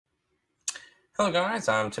Hello guys,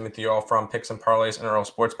 I'm Timothy Earle from Picks and Parlays and Earle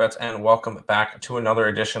Sports Bets, and welcome back to another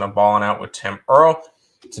edition of Ballin' Out with Tim Earle.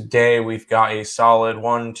 Today we've got a solid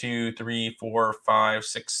 1, 2, 3, 4, 5,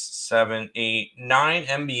 6, 7, 8, 9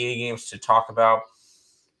 NBA games to talk about.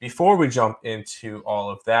 Before we jump into all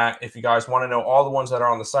of that, if you guys want to know all the ones that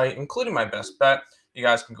are on the site, including my best bet, you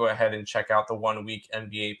guys can go ahead and check out the 1 week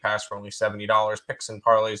NBA pass for only $70,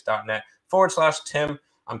 picksandparlays.net/Tim.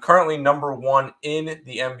 I'm currently number 1 in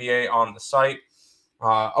the NBA on the site.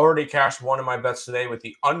 Already cashed one of my bets today with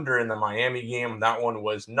the under in the Miami game. That one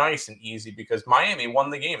was nice and easy because Miami won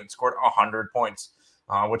the game and scored 100 points,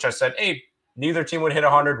 which I said, hey, neither team would hit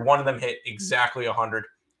 100. One of them hit exactly 100.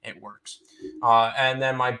 It works. And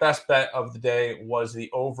then my best bet of the day was the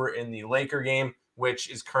over in the Laker game, which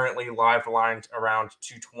is currently live lined around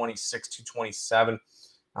 226, 227.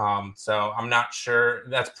 So I'm not sure.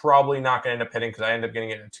 That's probably not going to end up hitting because I end up getting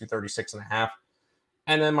it at 236.5.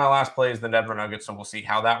 And then my last play is the Denver Nuggets, so we'll see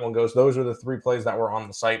how that one goes. Those are the 3 plays that were on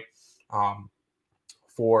the site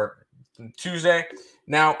for Tuesday.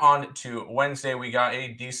 Now on to Wednesday, we got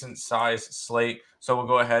a decent-sized slate, so we'll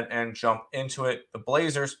go ahead and jump into it. The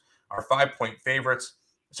Blazers are 5-point favorites.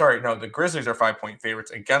 Sorry, no, the Grizzlies are 5-point favorites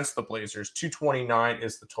against the Blazers. 229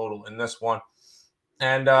 is the total in this one.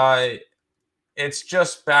 And it's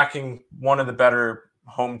just backing one of the better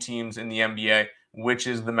home teams in the NBA, which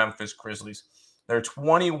is the Memphis Grizzlies. They're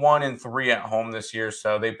 21-3 at home this year,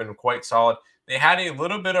 so they've been quite solid. They had a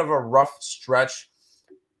little bit of a rough stretch,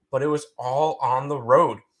 but it was all on the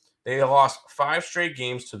road. They lost 5 straight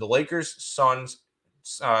games to the Lakers, Suns,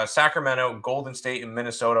 Sacramento, Golden State, and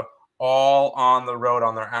Minnesota, all on the road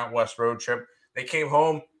on their out west road trip. They came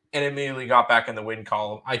home and immediately got back in the win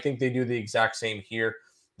column. I think they do the exact same here.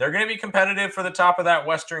 They're going to be competitive for the top of that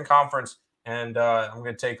Western Conference, and I'm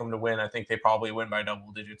going to take them to win. I think they probably win by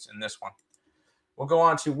double digits in this one. We'll go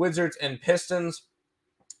on to Wizards and Pistons.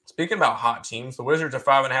 Speaking about hot teams, the Wizards are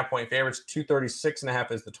 5.5-point favorites.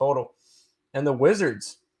 236.5 is the total. And the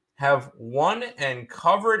Wizards have won and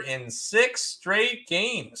covered in 6 straight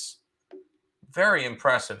games. Very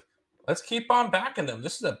impressive. Let's keep on backing them.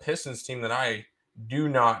 This is a Pistons team that I do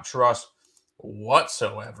not trust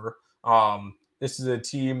whatsoever. This is a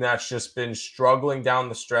team that's just been struggling down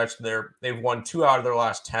the stretch. They've won 2 out of their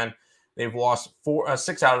last 10. They've lost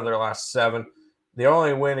 6 out of their last 7. The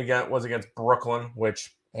only win was against Brooklyn,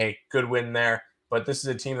 which, hey, good win there. But this is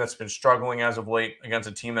a team that's been struggling as of late against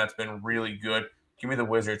a team that's been really good. Give me the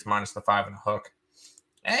Wizards minus the 5 and a hook.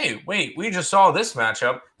 Hey, wait, we just saw this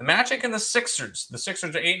matchup. The Magic and the Sixers. The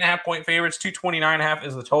Sixers are 8.5-point favorites. 229.5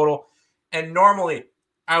 is the total. And normally,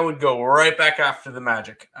 I would go right back after the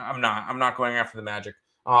Magic. I'm not going after the Magic.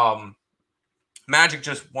 Magic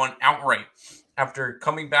just won outright after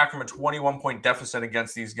coming back from a 21-point deficit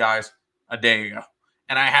against these guys a day ago.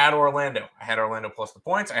 And I had Orlando. I had Orlando plus the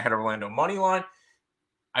points. I had Orlando money line.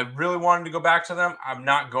 I really wanted to go back to them. I'm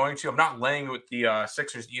not going to. I'm not laying with the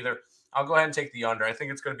Sixers either. I'll go ahead and take the under. I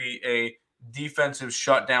think it's going to be a defensive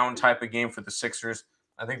shutdown type of game for the Sixers.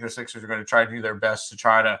 I think the Sixers are going to try to do their best to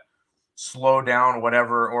try to slow down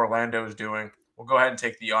whatever Orlando is doing. We'll go ahead and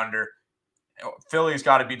take the under. Philly's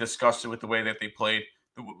got to be disgusted with the way that they played,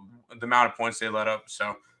 the amount of points they let up.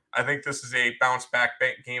 So I think this is a bounce-back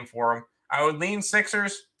game for them. I would lean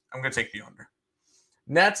Sixers. I'm going to take the under.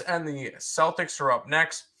 Nets and the Celtics are up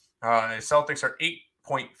next. Celtics are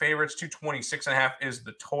 8-point favorites. 226.5 is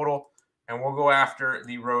the total. And we'll go after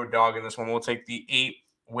the road dog in this one. We'll take the 8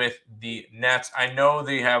 with the Nets. I know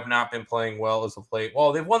they have not been playing well as of late.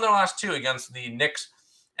 Well, they've won their last 2 against the Knicks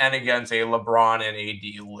and against a LeBron and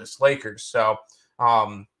AD-less Lakers. So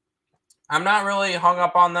I'm not really hung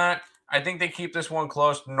up on that. I think they keep this one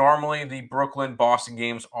close. Normally, the Brooklyn-Boston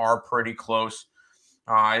games are pretty close.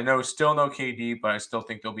 I know still no KD, but I still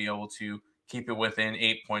think they'll be able to keep it within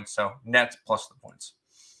 8 points. So Nets plus the points.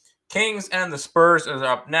 Kings and the Spurs is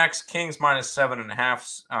up next. Kings minus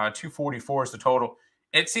 7.5. 244 is the total.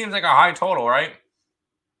 It seems like a high total, right?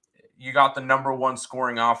 You got the number 1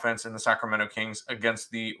 scoring offense in the Sacramento Kings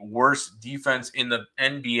against the worst defense in the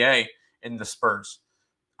NBA in the Spurs.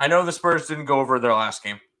 I know the Spurs didn't go over their last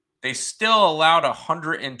game. They still allowed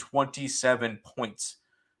 127 points.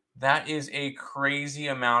 That is a crazy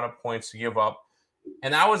amount of points to give up.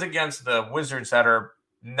 And that was against the Wizards that are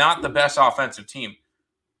not the best offensive team.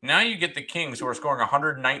 Now you get the Kings who are scoring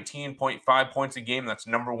 119.5 points a game. That's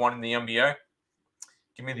number 1 in the NBA.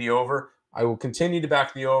 Give me the over. I will continue to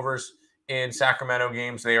back the overs in Sacramento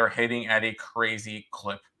games. They are hitting at a crazy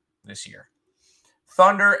clip this year.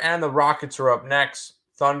 Thunder and the Rockets are up next.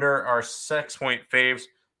 Thunder are 6-point faves.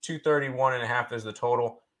 231.5 is the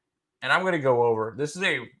total. And I'm going to go over. This is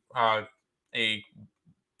a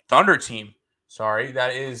Thunder team Sorry,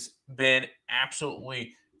 that has been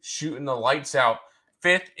absolutely shooting the lights out.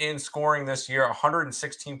 5th in scoring this year,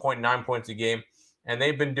 116.9 points a game. And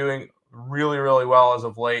they've been doing really, really well as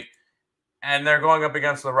of late. And they're going up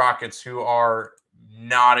against the Rockets, who are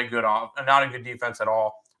not a good defense at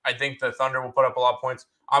all. I think the Thunder will put up a lot of points.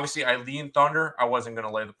 Obviously, I lean Thunder. I wasn't going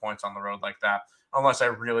to lay the points on the road like that unless I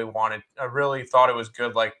really thought it was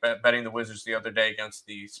good, like betting the Wizards the other day against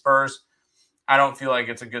the Spurs. I don't feel like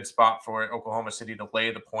it's a good spot for Oklahoma City to lay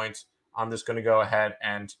the points. I'm just going to go ahead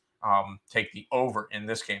and take the over in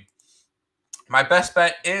this game. My best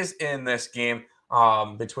bet is in this game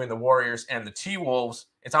between the Warriors and the T-Wolves.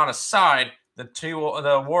 It's on a side.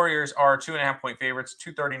 The Warriors are 2.5-point favorites.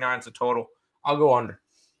 239 is the total. I'll go under.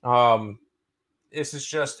 This is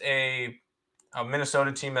just a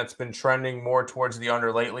Minnesota team that's been trending more towards the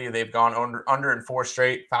under lately. They've gone under in 4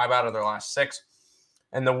 straight, 5 out of their last 6.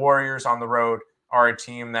 And the Warriors on the road are a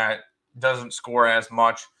team that doesn't score as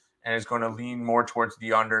much and is going to lean more towards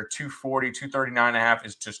the under. 240, 239.5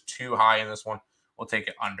 is just too high in this one. We'll take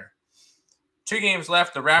it under. 2 games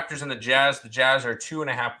left, the Raptors and the Jazz. The Jazz are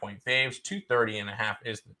 2.5-point faves. 230.5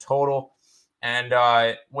 is the total. And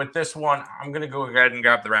with this one, I'm going to go ahead and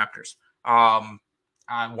grab the Raptors.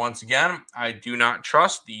 Once again, I do not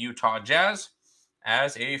trust the Utah Jazz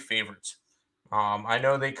as a favorite. I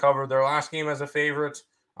know they covered their last game as a favorite,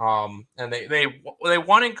 and they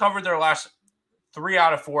won and covered their last 3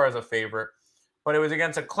 out of 4 as a favorite, but it was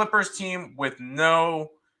against a Clippers team with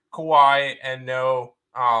no Kawhi and no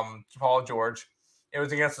Paul George. It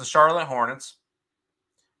was against the Charlotte Hornets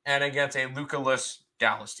and against a Luka-less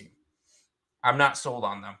Dallas team. I'm not sold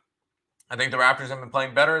on them. I think the Raptors have been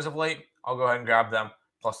playing better as of late. I'll go ahead and grab them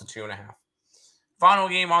plus the 2.5. Final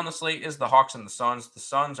game on the slate is the Hawks and the Suns. The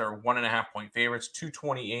Suns are 1.5-point favorites.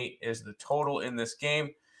 228 is the total in this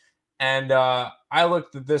game. And I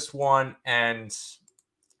looked at this one, and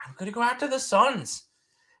I'm going to go after the Suns.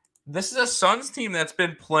 This is a Suns team that's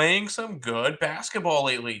been playing some good basketball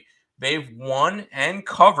lately. They've won and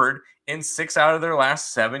covered in 6 out of their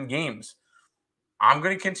last 7 games. I'm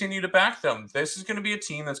going to continue to back them. This is going to be a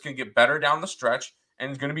team that's going to get better down the stretch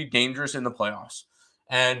and is going to be dangerous in the playoffs.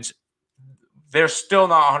 And they're still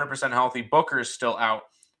not 100% healthy. Booker is still out,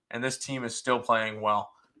 and this team is still playing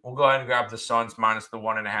well. We'll go ahead and grab the Suns minus the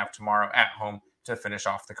 1.5 tomorrow at home to finish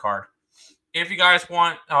off the card. If you guys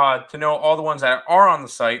want to know all the ones that are on the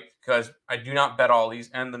site, because I do not bet all these,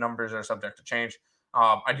 and the numbers are subject to change,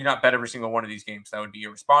 I do not bet every single one of these games. That would be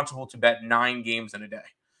irresponsible to bet 9 games in a day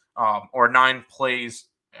or 9 plays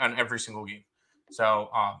on every single game. So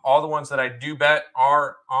all the ones that I do bet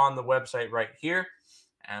are on the website right here.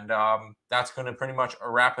 And that's going to pretty much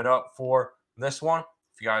wrap it up for this one.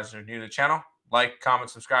 If you guys are new to the channel, like, comment,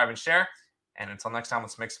 subscribe, and share. And until next time,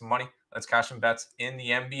 let's make some money. Let's cash some bets in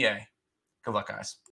the NBA. Good luck, guys.